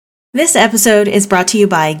This episode is brought to you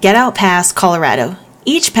by Get Out Pass Colorado.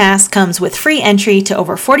 Each pass comes with free entry to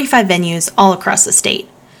over 45 venues all across the state,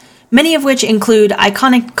 many of which include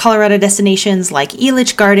iconic Colorado destinations like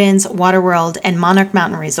Elitch Gardens, Waterworld, and Monarch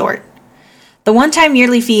Mountain Resort. The one-time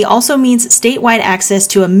yearly fee also means statewide access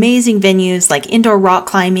to amazing venues like indoor rock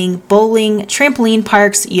climbing, bowling, trampoline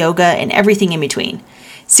parks, yoga, and everything in between.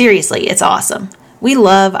 Seriously, it's awesome. We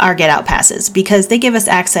love our Get Out passes because they give us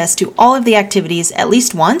access to all of the activities at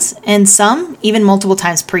least once, and some even multiple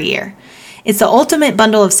times per year. It's the ultimate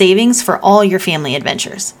bundle of savings for all your family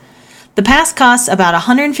adventures. The pass costs about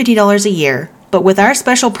 $150 a year, but with our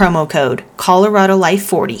special promo code,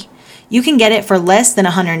 ColoradoLife40, you can get it for less than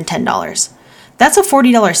 $110. That's a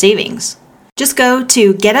 $40 savings. Just go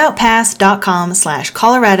to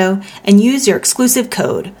getoutpass.com/Colorado and use your exclusive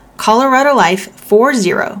code,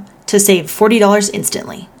 ColoradoLife40, to save $40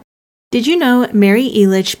 instantly. Did you know Mary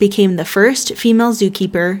Elitch became the first female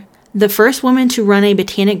zookeeper, the first woman to run a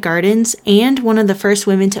botanic gardens, and one of the first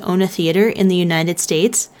women to own a theater in the United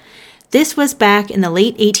States? This was back in the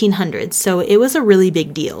late 1800s, so it was a really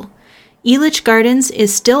big deal. Elitch Gardens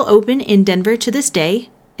is still open in Denver to this day,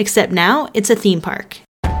 except now it's a theme park.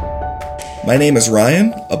 My name is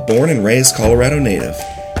Ryan, a born and raised Colorado native.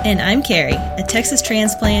 And I'm Carrie, a Texas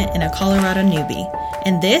transplant and a Colorado newbie.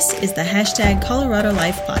 And this is the hashtag Colorado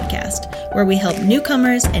Life podcast, where we help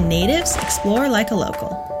newcomers and natives explore like a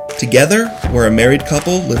local. Together, we're a married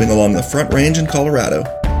couple living along the Front Range in Colorado.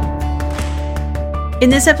 In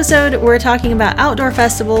this episode, we're talking about outdoor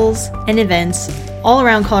festivals and events all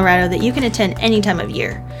around Colorado that you can attend any time of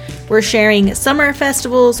year. We're sharing summer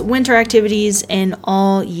festivals, winter activities, and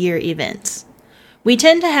all-year events. We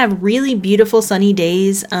tend to have really beautiful sunny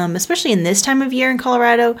days, especially in this time of year in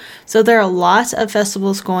Colorado, so there are lots of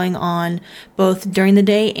festivals going on both during the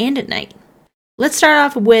day and at night. Let's start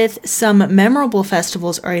off with some memorable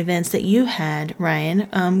festivals or events that you had,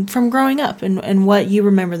 Ryan, from growing up and what you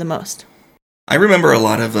remember the most. I remember a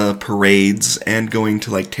lot of parades and going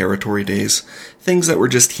to like territory days, things that were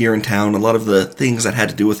just here in town, a lot of the things that had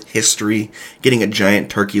to do with history, getting a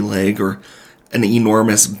giant turkey leg or an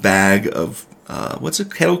enormous bag of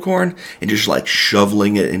kettle corn, and just like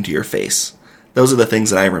shoveling it into your face. Those are the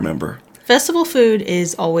things that I remember. Festival food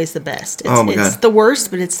is always the best. Oh my God. It's the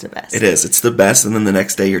worst, but it's the best. It is. It's the best, and then the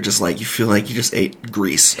next day you're just like, you feel like you just ate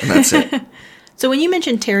grease, and that's it. So when you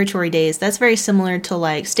mentioned territory days, that's very similar to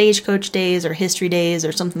like stagecoach days or history days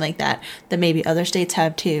or something like that maybe other states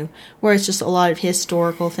have too, where it's just a lot of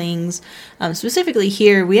historical things. Specifically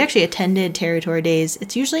here, we actually attended territory days.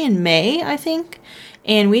 It's usually in May, I think.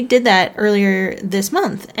 And we did that earlier this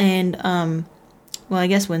month. And, well, I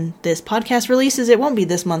guess when this podcast releases, it won't be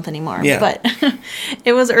this month anymore. Yeah. But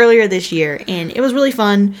it was earlier this year. And it was really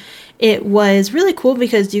fun. It was really cool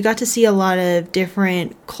because you got to see a lot of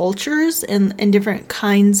different cultures and different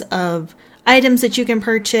kinds of items that you can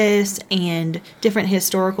purchase and different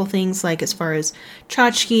historical things, like as far as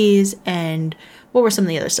tchotchkes and what were some of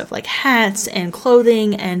the other stuff, like hats and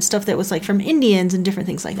clothing and stuff that was like from Indians and different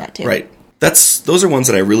things like that too. Right. Those are ones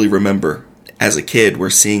that I really remember. As a kid, we're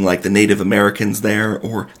seeing like the Native Americans there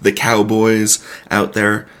or the cowboys out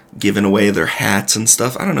there giving away their hats and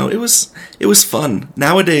stuff. I don't know. It was fun.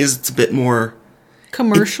 Nowadays, it's a bit more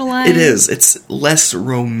commercialized. It is. It's less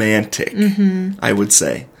romantic, I would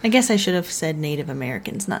say. I guess I should have said Native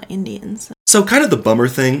Americans, not Indians. So kind of the bummer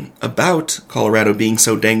thing about Colorado being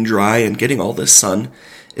so dang dry and getting all this sun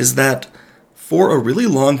is that for a really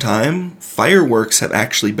long time, fireworks have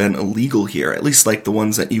actually been illegal here, at least like the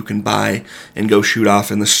ones that you can buy and go shoot off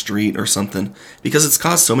in the street or something, because it's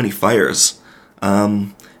caused so many fires.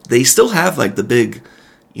 They still have like the big,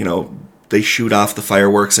 they shoot off the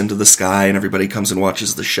fireworks into the sky and everybody comes and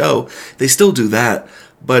watches the show. They still do that,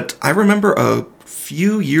 but I remember a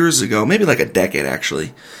few years ago, maybe like a decade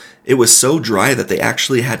actually, it was so dry that they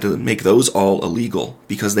actually had to make those all illegal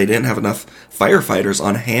because they didn't have enough firefighters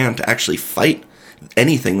on hand to actually fight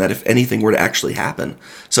anything that if anything were to actually happen.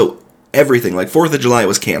 So everything, like 4th of July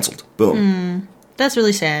was canceled. Boom. That's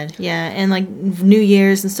really sad. Yeah, and like New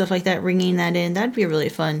Year's and stuff like that, ringing that in, that'd be a really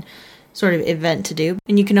fun sort of event to do.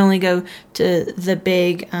 And you can only go to the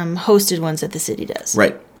big hosted ones that the city does.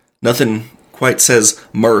 Right. Nothing quite says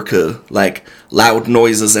America like loud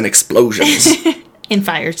noises and explosions. And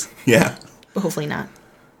fires. Yeah. But hopefully not.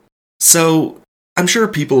 So, I'm sure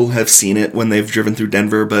people have seen it when they've driven through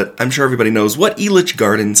Denver, but I'm sure everybody knows what Elitch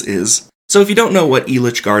Gardens is. So if you don't know what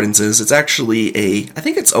Elitch Gardens is, it's actually I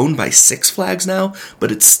think it's owned by Six Flags now,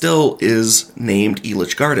 but it still is named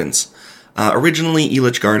Elitch Gardens. Originally,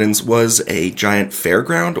 Elitch Gardens was a giant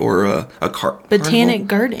fairground or a Botanic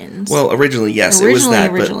Gardens. Well, originally, yes, it was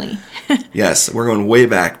that. Originally. Yes, we're going way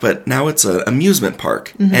back, but now it's an amusement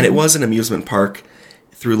park. Mm-hmm. And it was an amusement park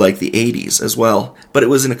through like the 80s as well, but it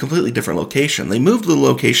was in a completely different location. They moved the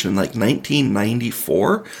location in like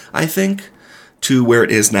 1994, I think, to where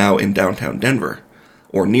it is now in downtown Denver,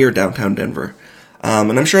 or near downtown Denver.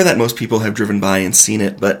 And I'm sure that most people have driven by and seen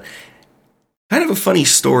it, but kind of a funny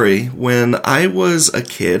story. When I was a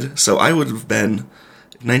kid, so I would have been,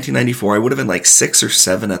 1994, I would have been like 6 or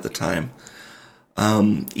 7 at the time.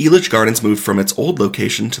 Elitch Gardens moved from its old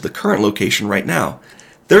location to the current location right now.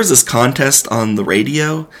 There's this contest on the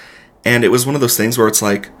radio, and it was one of those things where it's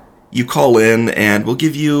like, you call in and we'll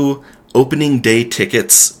give you opening day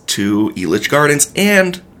tickets to Elitch Gardens,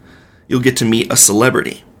 and you'll get to meet a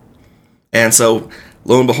celebrity. And so,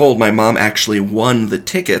 lo and behold, my mom actually won the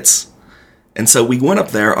tickets. And so we went up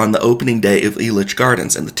there on the opening day of Elitch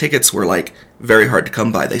Gardens, and the tickets were like very hard to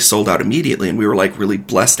come by. They sold out immediately, and we were like really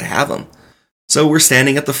blessed to have them. So we're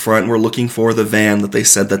standing at the front, we're looking for the van that they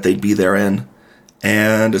said that they'd be there in,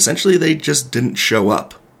 and essentially they just didn't show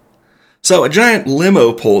up. So a giant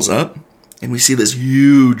limo pulls up, and we see this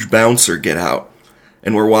huge bouncer get out,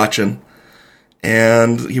 and we're watching,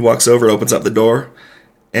 and he walks over, opens up the door,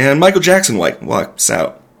 and Michael Jackson walks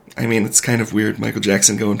out. I mean, it's kind of weird, Michael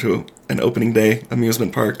Jackson going to an opening day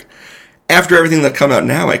amusement park. After everything that come out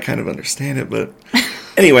now, I kind of understand it, but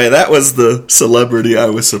anyway, that was the celebrity I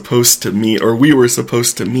was supposed to meet, or we were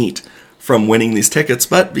supposed to meet from winning these tickets,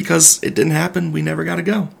 but because it didn't happen, we never got to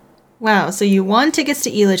go. Wow, so you won tickets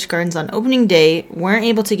to Elitch Gardens on opening day, weren't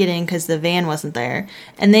able to get in because the van wasn't there,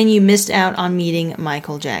 and then you missed out on meeting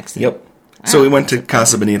Michael Jackson. Yep. So we went to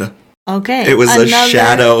Casa Bonita. Okay. It was a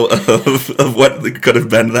shadow of what it could have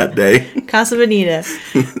been that day. Casa Bonita.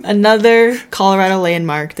 Another Colorado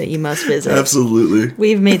landmark that you must visit. Absolutely.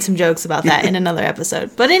 We've made some jokes about that in another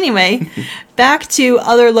episode. But anyway, back to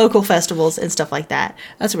other local festivals and stuff like that.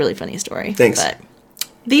 That's a really funny story. Thanks. But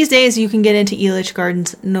these days you can get into Elitch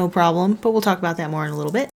Gardens no problem, but we'll talk about that more in a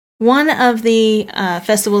little bit. One of the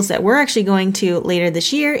festivals that we're actually going to later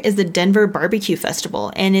this year is the Denver Barbecue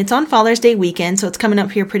Festival, and it's on Father's Day weekend, so it's coming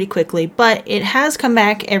up here pretty quickly, but it has come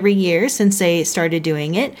back every year since they started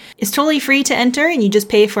doing it. It's totally free to enter, and you just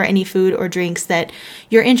pay for any food or drinks that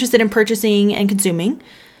you're interested in purchasing and consuming.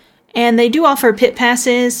 And they do offer pit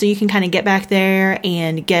passes, so you can kind of get back there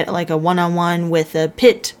and get like a one-on-one with the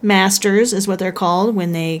pit masters, is what they're called,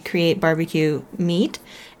 when they create barbecue meat.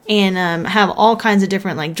 And have all kinds of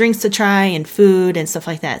different like drinks to try and food and stuff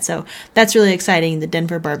like that. So that's really exciting, the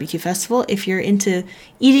Denver Barbecue Festival, if you're into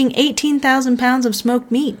eating 18,000 pounds of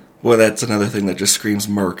smoked meat. Well, that's another thing that just screams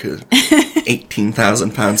Merc.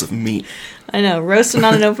 18,000 pounds of meat. I know, roasting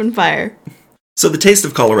on an open fire. So the Taste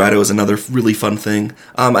of Colorado is another really fun thing.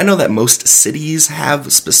 I know that most cities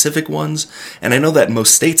have specific ones, and I know that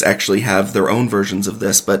most states actually have their own versions of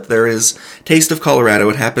this, but there is Taste of Colorado.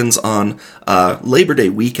 It happens on Labor Day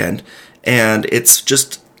weekend, and it's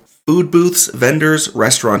just food booths, vendors,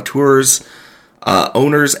 restaurateurs,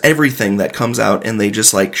 owners, everything that comes out, and they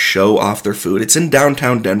just like show off their food. It's in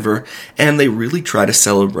downtown Denver, and they really try to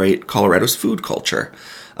celebrate Colorado's food culture.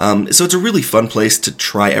 So it's a really fun place to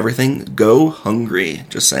try everything. Go hungry,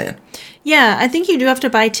 just saying. Yeah, I think you do have to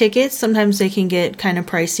buy tickets. Sometimes they can get kind of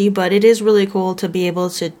pricey, but it is really cool to be able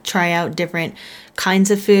to try out different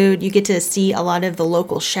kinds of food. You get to see a lot of the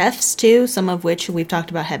local chefs too, some of which we've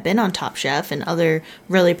talked about have been on Top Chef and other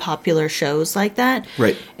really popular shows like that.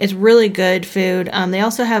 Right. It's really good food. They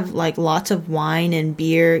also have like lots of wine and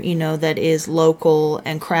beer, you know, that is local,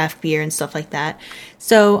 and craft beer and stuff like that.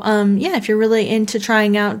 So, yeah, if you're really into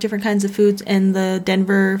trying out different kinds of foods and the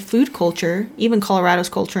Denver food culture, even Colorado's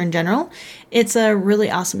culture in general, it's a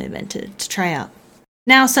really awesome event to try out.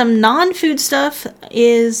 Now, some non-food stuff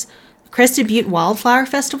is Crested Butte Wildflower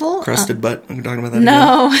Festival. Crested Butte? Are we talking about that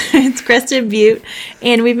No, it's Crested Butte.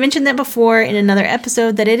 And we've mentioned that before in another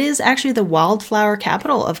episode that it is actually the wildflower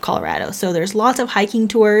capital of Colorado. So there's lots of hiking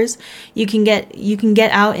tours. You can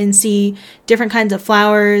get out and see different kinds of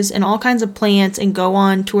flowers and all kinds of plants and go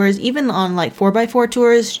on tours, even on like 4x4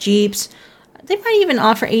 tours, Jeeps. They might even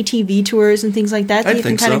offer ATV tours and things like that you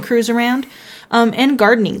can kind of cruise around. And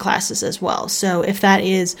gardening classes as well. So if that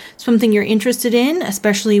is something you're interested in,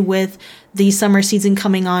 especially with the summer season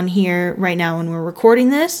coming on here right now when we're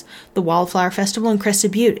recording this, the Wildflower Festival in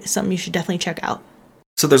Crested Butte is something you should definitely check out.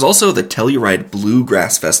 So there's also the Telluride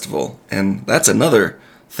Bluegrass Festival, and that's another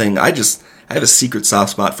thing. I have a secret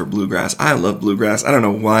soft spot for bluegrass. I love bluegrass. I don't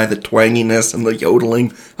know why, the twanginess and the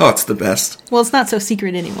yodeling. Oh, it's the best. Well, it's not so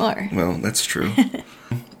secret anymore. Well, that's true.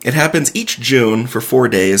 It happens each June for 4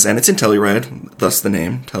 days, and it's in Telluride, thus the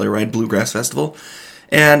name, Telluride Bluegrass Festival.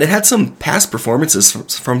 And it had some past performances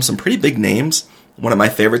from some pretty big names. One of my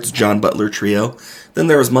favorites, John Butler Trio. Then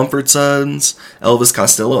there was Mumford Sons, Elvis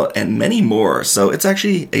Costello, and many more. So it's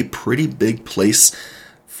actually a pretty big place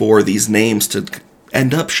for these names to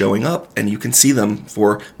end up showing up, and you can see them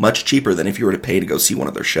for much cheaper than if you were to pay to go see one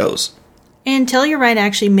of their shows. And Telluride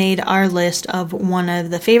actually made our list of one of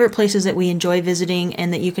the favorite places that we enjoy visiting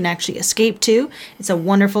and that you can actually escape to. It's a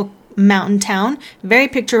wonderful mountain town, very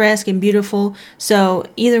picturesque and beautiful. So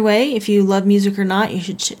either way, if you love music or not, you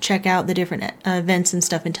should check out the different events and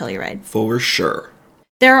stuff in Telluride. For sure.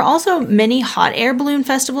 There are also many hot air balloon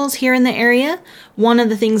festivals here in the area. One of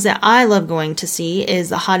the things that I love going to see is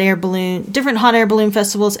the different hot air balloon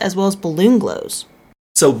festivals, as well as balloon glows.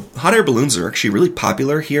 So hot air balloons are actually really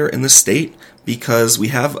popular here in the state because we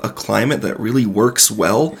have a climate that really works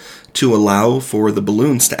well to allow for the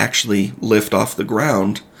balloons to actually lift off the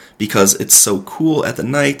ground, because it's so cool at the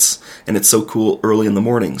nights and it's so cool early in the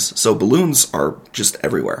mornings. So balloons are just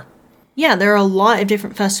everywhere. Yeah, there are a lot of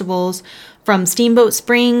different festivals. From Steamboat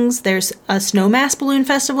Springs, there's a Snowmass Balloon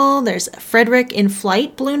Festival, there's Frederick in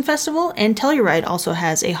Flight Balloon Festival, and Telluride also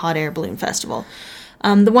has a hot air balloon festival.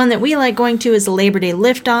 The one that we like going to is the Labor Day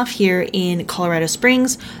Liftoff here in Colorado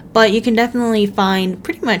Springs, but you can definitely find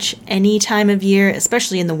pretty much any time of year,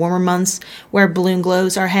 especially in the warmer months, where balloon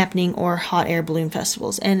glows are happening or hot air balloon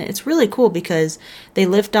festivals. And it's really cool because they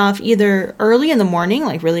lift off either early in the morning,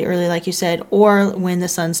 like really early, like you said, or when the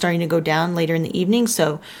sun's starting to go down later in the evening.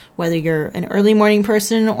 So whether you're an early morning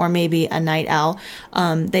person or maybe a night owl,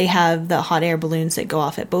 they have the hot air balloons that go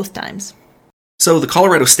off at both times. So the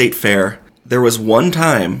Colorado State Fair, there was one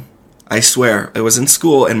time, I swear, I was in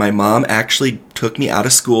school and my mom actually took me out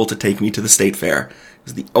of school to take me to the state fair. It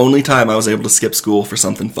was the only time I was able to skip school for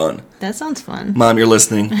something fun. That sounds fun. Mom, you're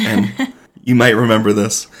listening, and you might remember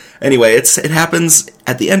this. Anyway, it happens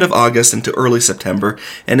at the end of August into early September,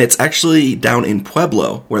 and it's actually down in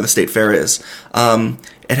Pueblo, where the state fair is.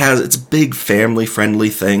 It's a big family-friendly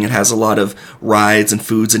thing. It has a lot of rides and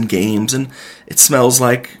foods and games, and it smells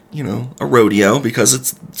like, a rodeo because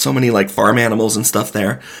it's so many like farm animals and stuff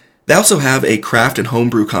there. They also have a craft and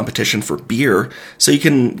homebrew competition for beer, so you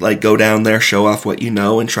can like go down there, show off what you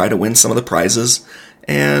know, and try to win some of the prizes.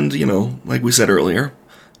 And, like we said earlier,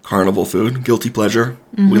 carnival food, guilty pleasure.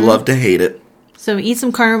 Mm-hmm. We love to hate it. So eat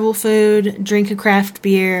some carnival food, drink a craft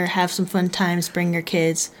beer, have some fun times, bring your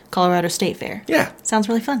kids. Colorado State Fair. Yeah. Sounds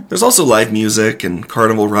really fun. There's also live music and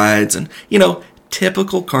carnival rides and,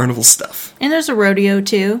 typical carnival stuff. And there's a rodeo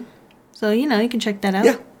too. So, you can check that out.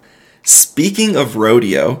 Yeah. Speaking of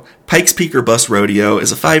rodeo, Pikes Peak or Bus Rodeo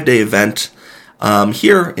is a 5-day event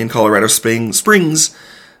here in Colorado Springs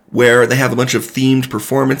where they have a bunch of themed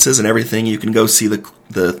performances and everything. You can go see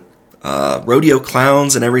the rodeo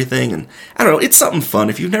clowns and everything, and I don't know, it's something fun.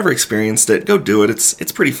 If you've never experienced it, go do it.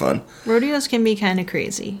 It's pretty fun. Rodeos can be kind of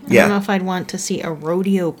crazy. I don't know if I'd want to see a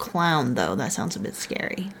rodeo clown, though. That sounds a bit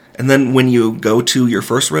scary. And then when you go to your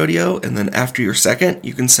first rodeo, and then after your second,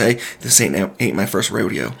 you can say, "This ain't my first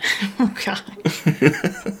rodeo." Oh, God.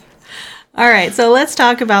 All right, so let's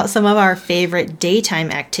talk about some of our favorite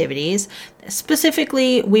daytime activities.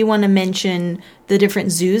 Specifically, we want to mention the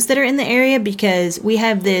different zoos that are in the area because we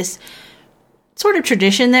have this sort of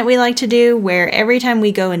tradition that we like to do where every time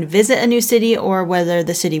we go and visit a new city or whether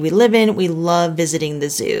the city we live in, we love visiting the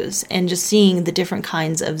zoos and just seeing the different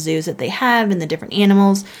kinds of zoos that they have and the different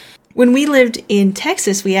animals. When we lived in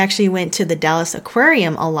Texas, we actually went to the Dallas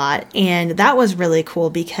Aquarium a lot, and that was really cool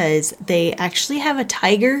because they actually have a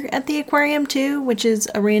tiger at the aquarium too, which is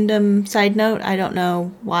a random side note. I don't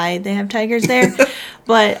know why they have tigers there,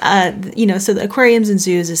 but, so the aquariums and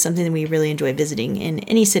zoos is something that we really enjoy visiting in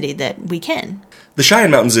any city that we can. The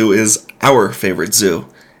Cheyenne Mountain Zoo is our favorite zoo.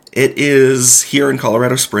 It is here in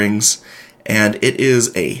Colorado Springs, and it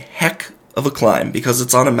is a heck of a climb because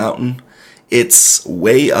it's on a mountain. It's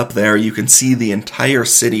way up there. You can see the entire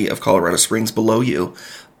city of Colorado Springs below you,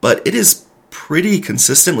 but it is pretty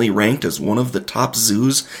consistently ranked as one of the top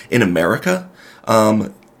zoos in America.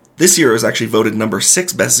 This year it was actually voted number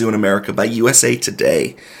 6 best zoo in America by USA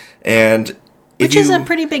Today, which is a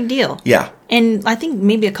pretty big deal. Yeah. And I think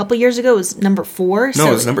maybe a couple years ago it was number 4. No,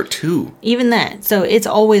 it was number 2. Even that. So it's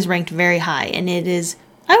always ranked very high, and it is,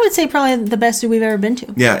 I would say, probably the best zoo we've ever been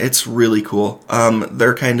to. Yeah, it's really cool.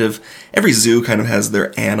 Every zoo kind of has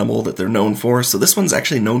their animal that they're known for. So this one's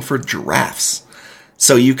actually known for giraffes.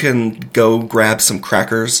 So you can go grab some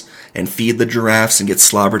crackers and feed the giraffes and get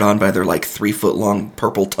slobbered on by their 3-foot-long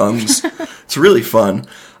purple tongues. It's really fun.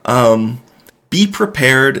 Be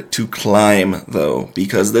prepared to climb, though,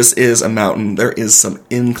 because this is a mountain. There is some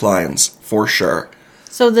inclines, for sure.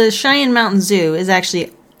 So the Cheyenne Mountain Zoo is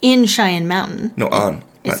actually in Cheyenne Mountain. No, on.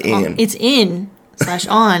 Not in. It's in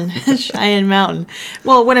on Cheyenne Mountain.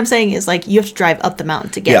 Well, what I'm saying is, like, you have to drive up the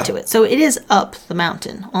mountain to get to it. So it is up the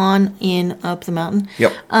mountain, up the mountain.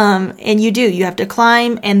 Yep. And you have to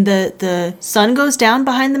climb, and the sun goes down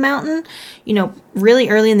behind the mountain, really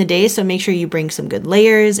early in the day. So make sure you bring some good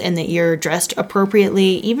layers and that you're dressed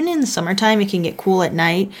appropriately. Even in the summertime, it can get cool at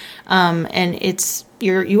night. And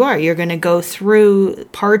you're going to go through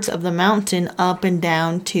parts of the mountain up and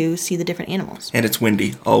down to see the different animals. And it's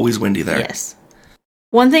windy. Always windy there. Yes.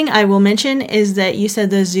 One thing I will mention is that you said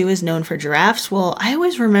the zoo is known for giraffes. Well, I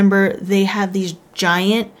always remember they have these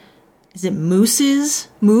giant, is it mooses?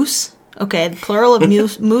 Moose? Okay, the plural of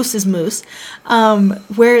moose is moose.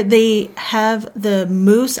 Where they have the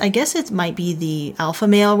moose, I guess it might be the alpha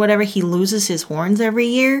male or whatever, he loses his horns every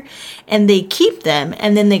year, and they keep them,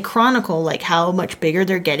 and then they chronicle, like, how much bigger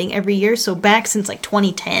they're getting every year. So back since, like,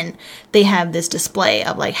 2010, they have this display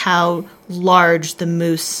of, like, how large the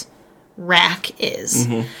moose rack is.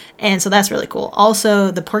 Mm-hmm. And so that's really cool.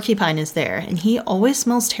 Also, the porcupine is there, and he always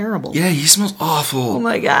smells terrible. Yeah, he smells awful. Oh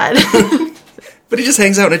my god. But he just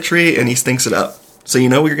hangs out in a tree and he stinks it up. So you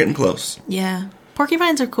know you're getting close. Yeah.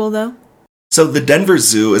 Porcupines are cool, though. So the Denver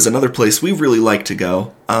Zoo is another place we really like to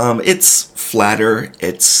go. It's flatter.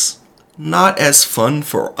 It's not as fun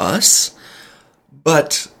for us,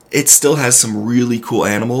 but it still has some really cool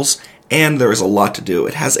animals, and there is a lot to do.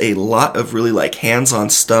 It has a lot of really, like, hands-on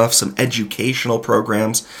stuff, some educational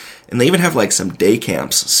programs, and they even have, like, some day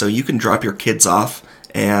camps, so you can drop your kids off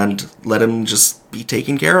and let them just be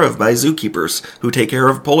taken care of by zookeepers who take care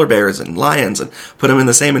of polar bears and lions and put them in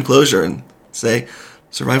the same enclosure and say,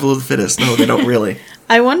 survival of the fittest. No, they don't really.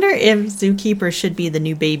 I wonder if zookeepers should be the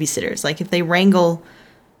new babysitters. Like, if they wrangle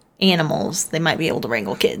animals, they might be able to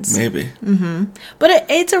wrangle kids. Maybe. Mm-hmm. But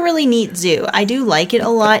it's a really neat zoo. I do like it a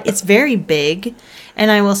lot. It's very big,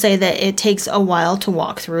 and I will say that it takes a while to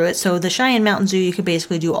walk through it. So the Cheyenne Mountain Zoo, you could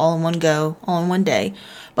basically do all in one go, all in one day.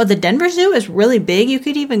 But the Denver Zoo is really big. You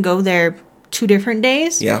could even go there 2 different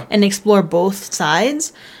days and explore both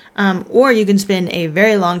sides. Or you can spend a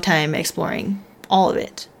very long time exploring all of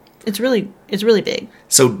it. It's really big.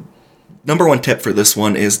 So, number 1 tip for this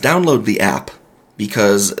one is download the app,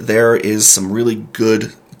 because there is some really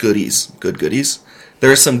good goodies. Good goodies?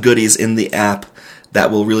 There are some goodies in the app that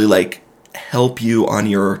will really, like, help you on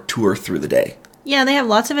your tour through the day. Yeah, they have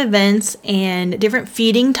lots of events and different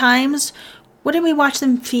feeding times. What did we watch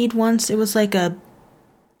them feed once? It was like a...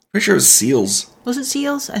 Pretty sure it was seals. Was it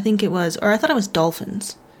seals? I think it was. Or I thought it was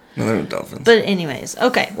dolphins. No, they were dolphins. But anyways,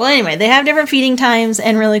 okay. Well, anyway, they have different feeding times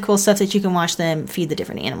and really cool stuff that you can watch them feed the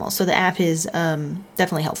different animals. So the app is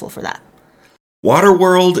definitely helpful for that.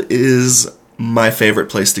 Waterworld is my favorite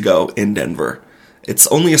place to go in Denver. It's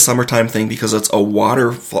only a summertime thing because it's a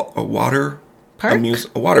water park? A water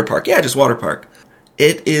park. Yeah, just water park.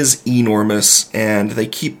 It is enormous, and they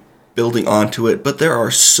keep building onto it, but there are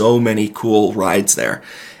so many cool rides there.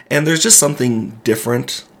 And there's just something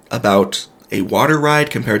different about a water ride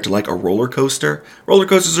compared to, like, a roller coaster. Roller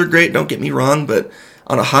coasters are great, don't get me wrong, but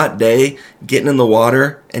on a hot day, getting in the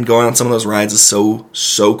water and going on some of those rides is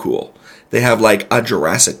so cool. They have, like, a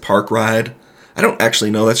Jurassic Park ride. I don't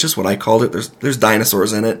actually know, that's just what I called it. There's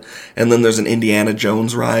dinosaurs in it. And then there's an Indiana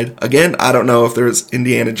Jones ride. Again, I don't know if there's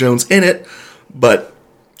Indiana Jones in it, but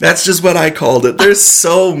that's just what I called it. There's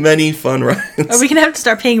so many fun rides. Are we going to have to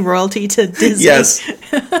start paying royalty to Disney? Yes.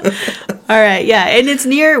 All right, yeah. And it's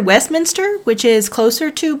near Westminster, which is closer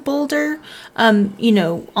to Boulder, on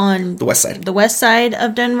the west side. The west side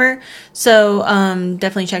of Denver. So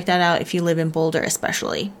definitely check that out if you live in Boulder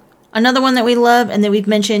especially. Another one that we love and that we've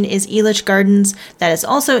mentioned is Elitch Gardens. That is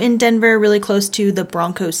also in Denver, really close to the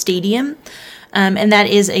Broncos Stadium. And that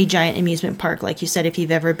is a giant amusement park. Like you said, if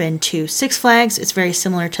you've ever been to Six Flags, it's very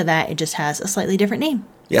similar to that. It just has a slightly different name.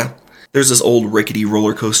 Yeah. There's this old rickety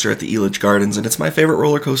roller coaster at the Elitch Gardens, and it's my favorite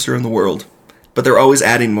roller coaster in the world. But they're always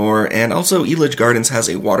adding more, and also Elitch Gardens has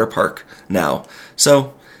a water park now.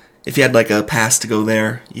 So, if you had, like, a pass to go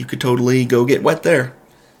there, you could totally go get wet there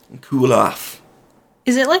and cool off.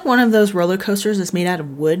 Is it like one of those roller coasters that's made out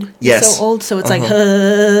of wood? Yes. It's so old, so it's like,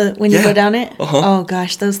 when you go down it? Oh,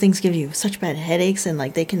 gosh, those things give you such bad headaches, and,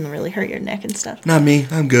 like, they can really hurt your neck and stuff. Not me.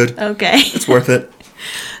 I'm good. Okay. It's worth it.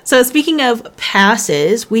 So speaking of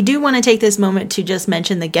passes, we do want to take this moment to just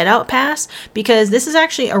mention the Get Out Pass, because this is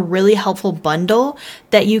actually a really helpful bundle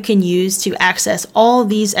that you can use to access all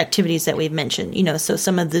these activities that we've mentioned. So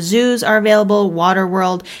some of the zoos are available,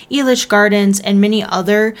 Waterworld, Elitch Gardens, and many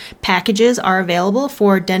other packages are available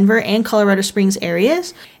for Denver and Colorado Springs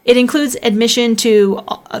areas. It includes admission to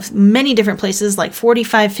many different places, like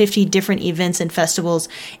 45, 50 different events and festivals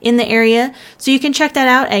in the area. So you can check that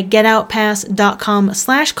out at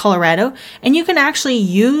getoutpass.com/Colorado. And you can actually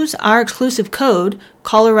use our exclusive code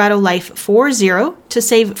ColoradoLife40 to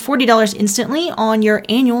save $40 instantly on your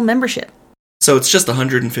annual membership. So it's just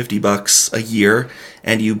 $150 a year,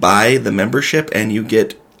 and you buy the membership and you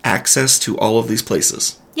get access to all of these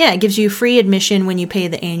places. Yeah, it gives you free admission when you pay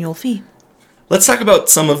the annual fee. Let's talk about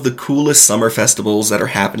some of the coolest summer festivals that are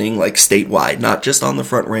happening, like statewide, not just on the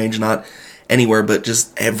Front Range, not anywhere, but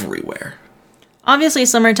just everywhere. Obviously,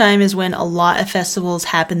 summertime is when a lot of festivals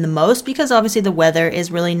happen the most because obviously the weather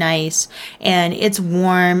is really nice and it's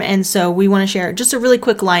warm. And so we want to share just a really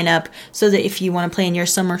quick lineup so that if you want to plan your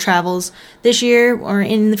summer travels this year or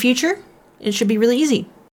in the future, it should be really easy.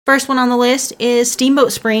 First one on the list is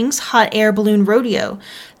Steamboat Springs Hot Air Balloon Rodeo.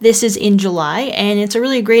 This is in July, and it's a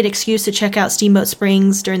really great excuse to check out Steamboat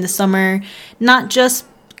Springs during the summer. Not just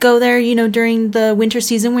go there, during the winter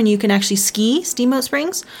season when you can actually ski Steamboat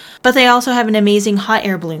Springs, but they also have an amazing hot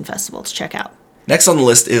air balloon festival to check out. Next on the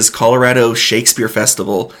list is Colorado Shakespeare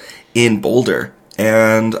Festival in Boulder.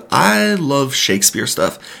 And I love Shakespeare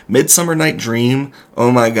stuff. Midsummer Night Dream,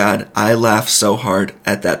 oh my god, I laugh so hard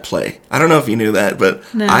at that play. I don't know if you knew that, but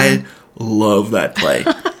no. I love that play.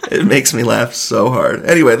 It makes me laugh so hard.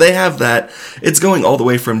 Anyway, they have that. It's going all the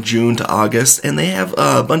way from June to August, and they have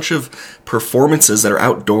a bunch of performances that are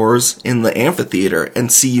outdoors in the amphitheater and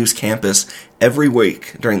CU's campus every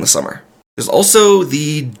week during the summer. There's also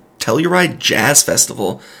the Telluride Jazz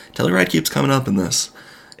Festival. Telluride keeps coming up in this.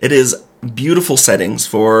 It is beautiful settings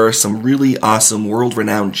for some really awesome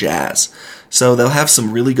world-renowned jazz. So they'll have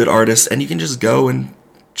some really good artists, and you can just go and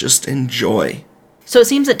just enjoy. So it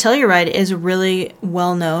seems that Telluride is really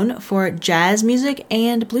well known for jazz music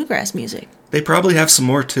and bluegrass music. They probably have some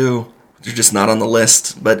more too. They're just not on the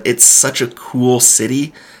list, but it's such a cool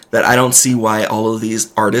city that I don't see why all of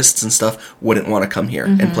these artists and stuff wouldn't want to come here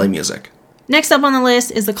and play music. Next up on the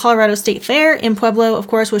list is the Colorado State Fair in Pueblo, of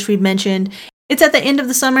course, which we've mentioned. It's at the end of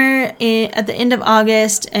the summer, at the end of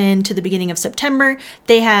August, and to the beginning of September.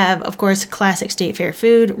 They have, of course, classic state fair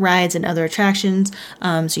food, rides, and other attractions.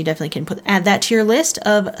 So you definitely can add that to your list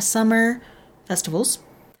of summer festivals.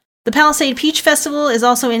 The Palisade Peach Festival is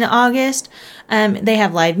also in August. They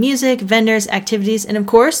have live music, vendors, activities, and of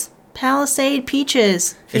course, Palisade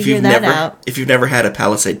peaches. Figure that out. If you've never had a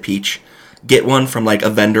Palisade peach, get one from like a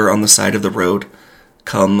vendor on the side of the road.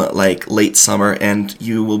 Come like late summer and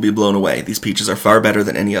you will be blown away. These peaches are far better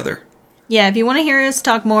than any other. Yeah, if you want to hear us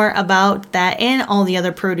talk more about that and all the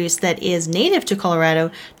other produce that is native to Colorado,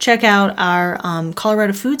 check out our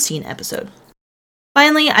Colorado food scene episode.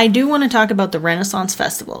 Finally, I do want to talk about the Renaissance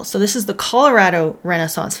Festival. So this is the Colorado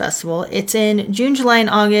Renaissance Festival. It's in June, July, and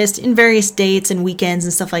August in various dates and weekends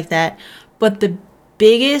and stuff like that. But the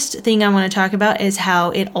biggest thing I want to talk about is how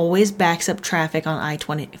it always backs up traffic on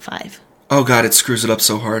I-25. Oh god, it screws it up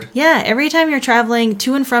so hard. Yeah, every time you're traveling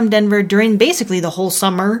to and from Denver during basically the whole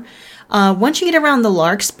summer, once you get around the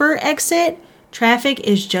Larkspur exit, traffic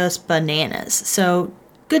is just bananas. So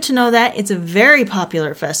good to know that. It's a very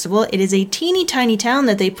popular festival. It is a teeny tiny town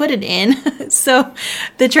that they put it in. So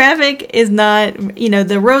the traffic is not,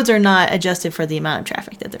 the roads are not adjusted for the amount of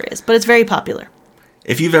traffic that there is. But it's very popular.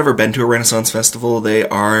 If you've ever been to a Renaissance Festival, they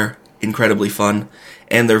are incredibly fun.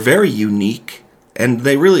 And they're very unique. And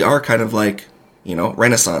they really are kind of like,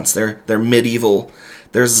 Renaissance. They're medieval.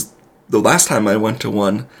 The last time I went to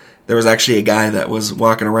one, there was actually a guy that was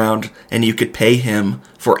walking around and you could pay him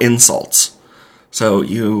for insults. So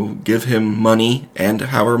you give him money, and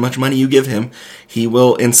however much money you give him, he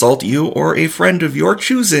will insult you or a friend of your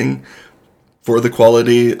choosing for the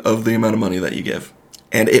quality of the amount of money that you give.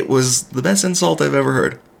 And it was the best insult I've ever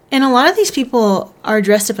heard. And a lot of these people are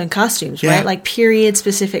dressed up in costumes, yeah. Right? Like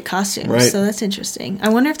period-specific costumes. Right. So that's interesting. I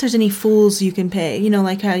wonder if there's any fools you can pay.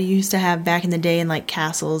 Like how you used to have back in the day in like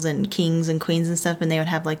castles and kings and queens and stuff, and they would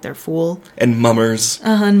have like their fool. And mummers.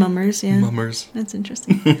 And mummers, yeah. Mummers. That's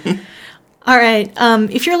interesting. All right.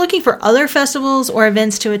 If you're looking for other festivals or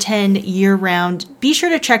events to attend year-round, be sure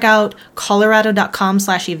to check out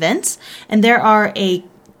colorado.com/events. And there are a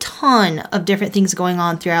ton of different things going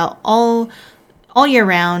on throughout all year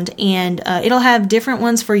round, and it'll have different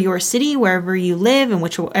ones for your city, wherever you live, and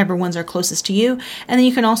whichever ones are closest to you. And then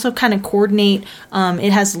you can also kind of coordinate.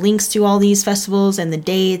 It has links to all these festivals and the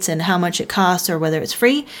dates and how much it costs or whether it's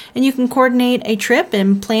free. And you can coordinate a trip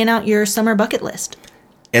and plan out your summer bucket list.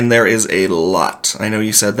 And there is a lot. I know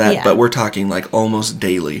you said that, but we're talking like almost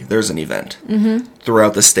daily. There's an event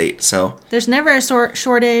throughout the state. So there's never a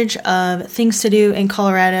shortage of things to do in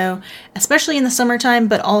Colorado, especially in the summertime,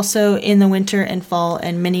 but also in the winter and fall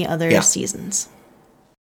and many other seasons.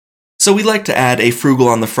 So we like to add a frugal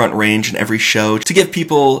on the front range in every show to give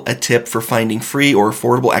people a tip for finding free or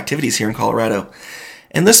affordable activities here in Colorado.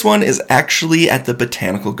 And this one is actually at the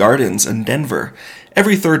Botanical Gardens in Denver.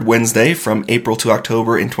 Every third Wednesday from April to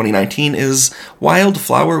October in 2019 is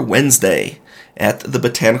Wildflower Wednesday at the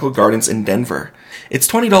Botanical Gardens in Denver. It's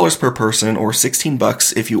 $20 per person or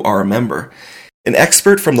 $16 if you are a member. An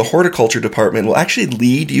expert from the horticulture department will actually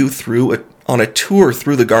lead you on a tour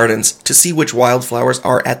through the gardens to see which wildflowers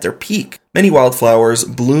are at their peak. Many wildflowers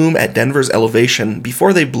bloom at Denver's elevation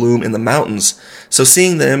before they bloom in the mountains, so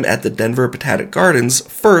seeing them at the Denver Botanic Gardens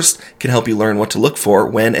first can help you learn what to look for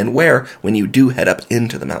when and where when you do head up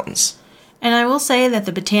into the mountains. And I will say that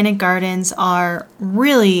the Botanic Gardens are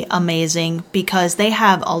really amazing because they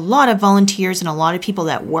have a lot of volunteers and a lot of people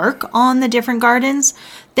that work on the different gardens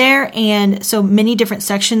there. And so many different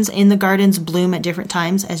sections in the gardens bloom at different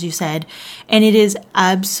times, as you said. And it is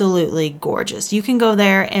absolutely gorgeous. You can go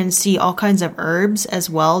there and see all kinds of herbs as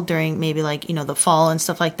well during maybe like, the fall and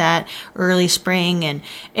stuff like that, early spring. And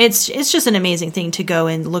it's just an amazing thing to go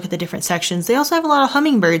and look at the different sections. They also have a lot of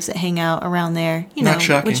hummingbirds that hang out around there, Not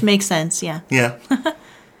shocking. Which makes sense. Yeah. Yeah.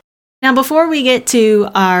 Now, before we get to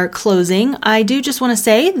our closing, I do just want to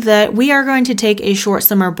say that we are going to take a short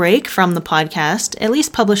summer break from the podcast, at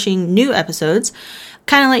least publishing new episodes,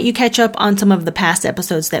 kind of let you catch up on some of the past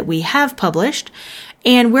episodes that we have published.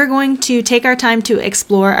 And we're going to take our time to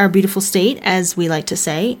explore our beautiful state, as we like to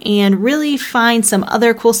say, and really find some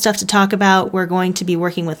other cool stuff to talk about. We're going to be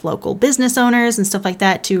working with local business owners and stuff like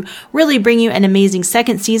that to really bring you an amazing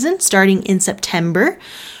second season starting in September.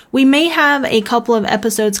 We may have a couple of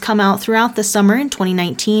episodes come out throughout the summer in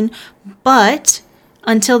 2019, but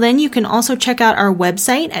until then, you can also check out our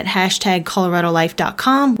website at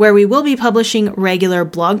 #ColoradoLife.com, where we will be publishing regular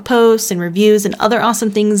blog posts and reviews and other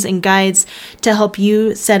awesome things and guides to help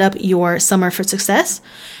you set up your summer for success.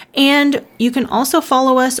 And you can also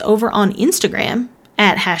follow us over on Instagram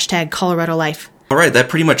at #ColoradoLife. All right, that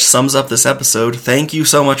pretty much sums up this episode. Thank you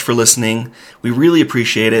so much for listening. We really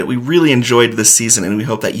appreciate it. We really enjoyed this season, and we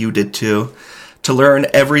hope that you did too. To learn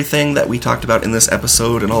everything that we talked about in this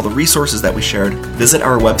episode and all the resources that we shared, visit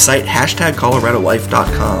our website,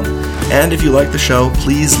 #ColoradoLife.com. And if you like the show,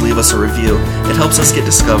 please leave us a review. It helps us get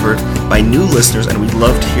discovered by new listeners, and we'd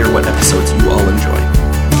love to hear what episodes you all enjoy.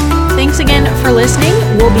 Thanks again for listening.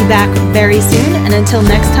 We'll be back very soon. And until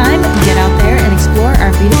next time, get out there and explore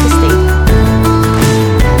our beautiful state.